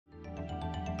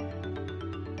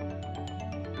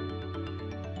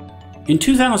In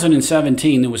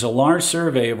 2017, there was a large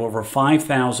survey of over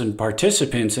 5,000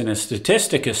 participants in a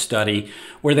Statistica study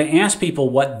where they asked people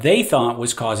what they thought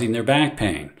was causing their back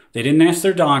pain. They didn't ask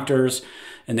their doctors,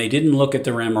 and they didn't look at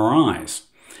their MRIs.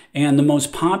 And the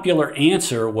most popular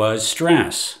answer was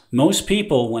stress. Most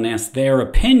people, when asked their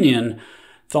opinion,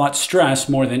 thought stress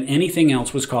more than anything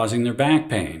else was causing their back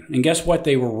pain. And guess what?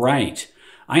 They were right.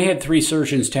 I had 3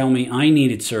 surgeons tell me I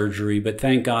needed surgery, but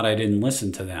thank God I didn't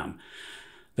listen to them.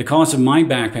 The cause of my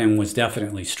back pain was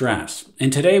definitely stress.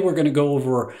 And today we're going to go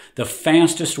over the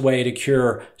fastest way to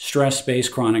cure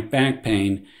stress-based chronic back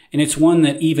pain, and it's one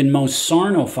that even most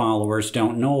Sarno followers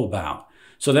don't know about.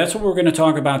 So that's what we're going to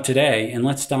talk about today, and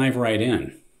let's dive right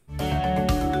in.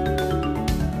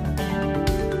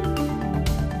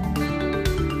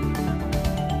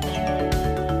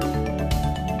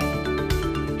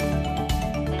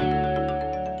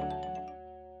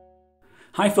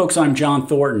 Hi folks, I'm John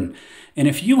Thornton, and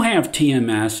if you have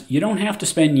TMS, you don't have to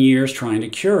spend years trying to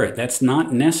cure it. That's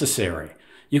not necessary.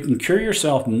 You can cure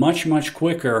yourself much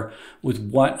quicker with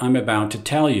what I'm about to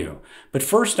tell you. But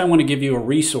first, I want to give you a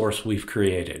resource we've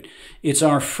created. It's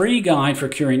our free guide for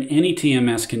curing any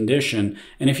TMS condition,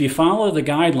 and if you follow the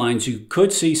guidelines, you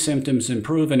could see symptoms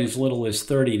improve in as little as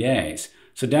 30 days.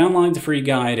 So download the free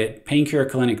guide at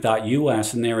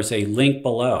paincureclinic.us, and there is a link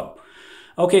below.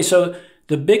 Okay, so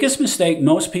the biggest mistake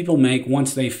most people make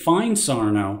once they find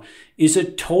Sarno is a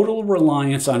total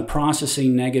reliance on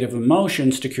processing negative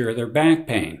emotions to cure their back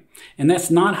pain. And that's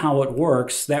not how it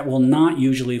works. That will not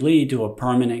usually lead to a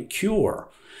permanent cure.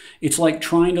 It's like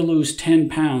trying to lose 10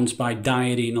 pounds by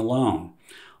dieting alone.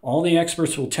 All the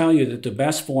experts will tell you that the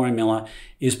best formula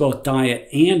is both diet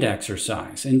and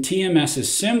exercise. And TMS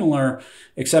is similar,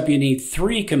 except you need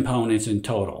 3 components in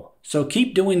total. So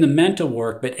keep doing the mental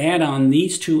work, but add on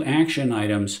these 2 action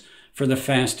items for the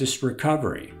fastest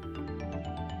recovery.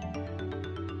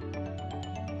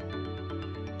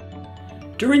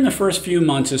 During the first few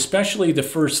months, especially the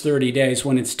first 30 days,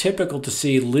 when it's typical to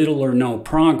see little or no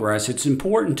progress, it's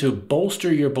important to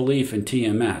bolster your belief in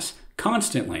TMS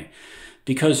constantly,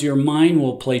 because your mind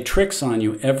will play tricks on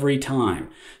you every time.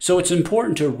 So it's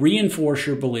important to reinforce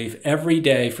your belief every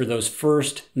day for those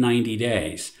first 90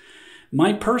 days.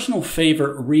 My personal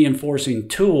favorite reinforcing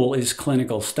tool is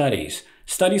clinical studies.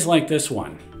 Studies like this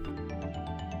one.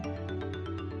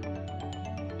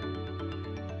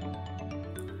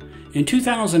 In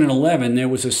 2011, there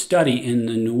was a study in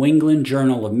the New England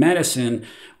Journal of Medicine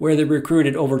where they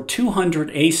recruited over 200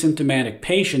 asymptomatic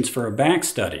patients for a back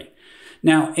study.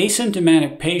 Now,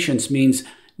 asymptomatic patients means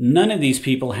none of these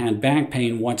people had back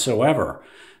pain whatsoever.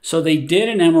 So they did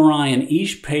an MRI on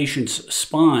each patient's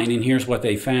spine, and here's what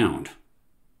they found.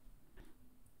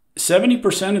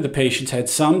 70% of the patients had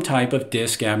some type of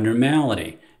disc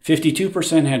abnormality.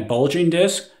 52% had bulging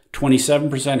discs,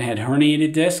 27% had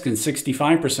herniated discs, and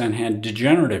 65% had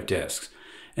degenerative discs.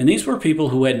 And these were people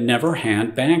who had never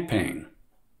had back pain.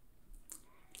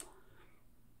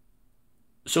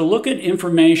 So look at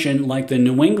information like the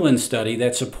New England study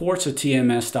that supports a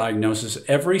TMS diagnosis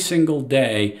every single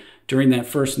day during that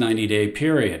first 90-day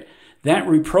period. That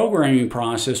reprogramming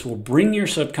process will bring your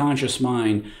subconscious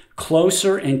mind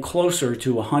closer and closer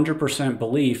to 100%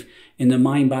 belief in the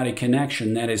mind-body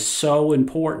connection that is so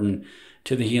important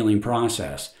to the healing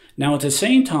process. Now, at the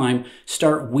same time,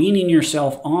 start weaning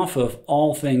yourself off of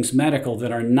all things medical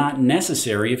that are not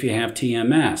necessary if you have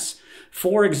TMS.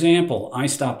 For example, I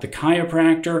stopped the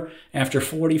chiropractor after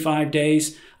 45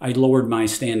 days. I lowered my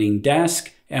standing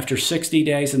desk after 60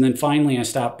 days. And then finally, I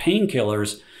stopped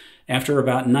painkillers after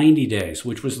about 90 days,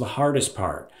 which was the hardest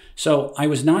part. So I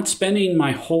was not spending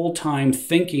my whole time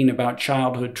thinking about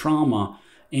childhood trauma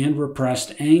and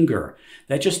repressed anger.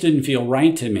 That just didn't feel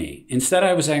right to me. Instead,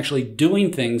 I was actually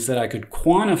doing things that I could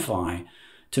quantify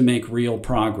to make real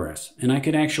progress. And I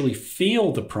could actually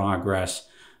feel the progress,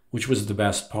 which was the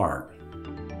best part.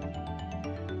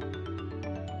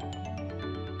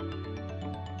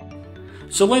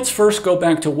 So let's first go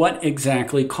back to what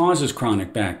exactly causes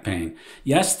chronic back pain.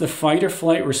 Yes, the fight or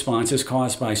flight response is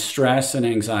caused by stress and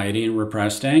anxiety and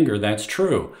repressed anger. That's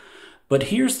true. But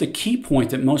here's the key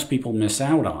point that most people miss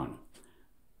out on.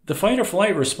 The fight or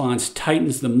flight response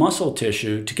tightens the muscle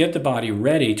tissue to get the body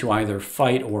ready to either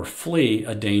fight or flee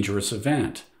a dangerous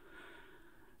event.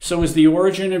 So is the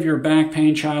origin of your back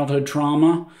pain childhood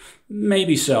trauma?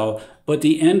 Maybe so, but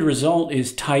the end result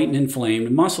is tight and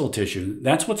inflamed muscle tissue.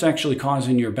 That's what's actually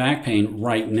causing your back pain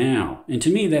right now. And to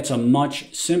me, that's a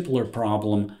much simpler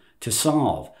problem to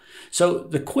solve. So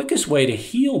the quickest way to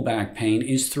heal back pain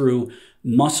is through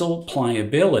muscle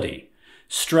pliability.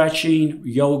 Stretching,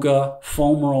 yoga,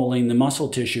 foam rolling the muscle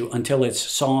tissue until it's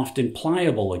soft and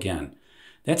pliable again.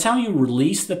 That's how you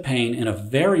release the pain in a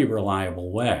very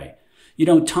reliable way. You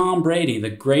know, Tom Brady, the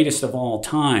greatest of all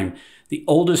time, the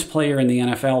oldest player in the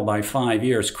NFL by 5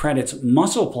 years, credits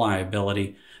muscle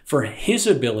pliability for his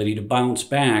ability to bounce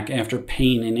back after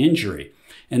pain and injury.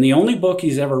 And the only book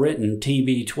he's ever written,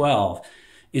 TB12,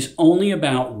 is only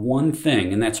about one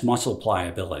thing, and that's muscle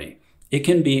pliability. It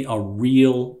can be a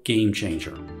real game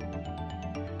changer.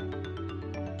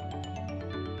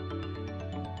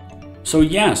 So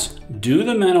yes, do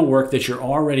the mental work that you're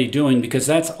already doing, because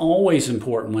that's always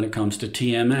important when it comes to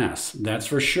TMS, that's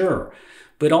for sure.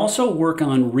 But also work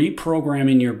on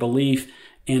reprogramming your belief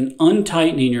and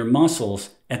untightening your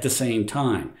muscles at the same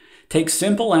time. Take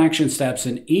simple action steps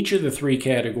in each of the 3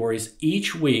 categories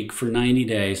each week for 90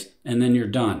 days, and then you're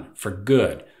done for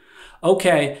good.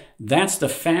 Okay, that's the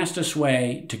fastest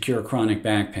way to cure chronic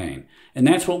back pain. And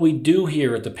that's what we do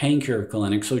here at the Pain Cure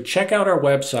Clinic. So check out our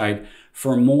website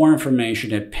for more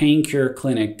information at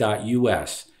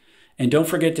paincureclinic.us. And don't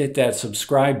forget to hit that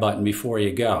subscribe button before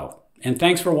you go. And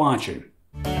thanks for watching.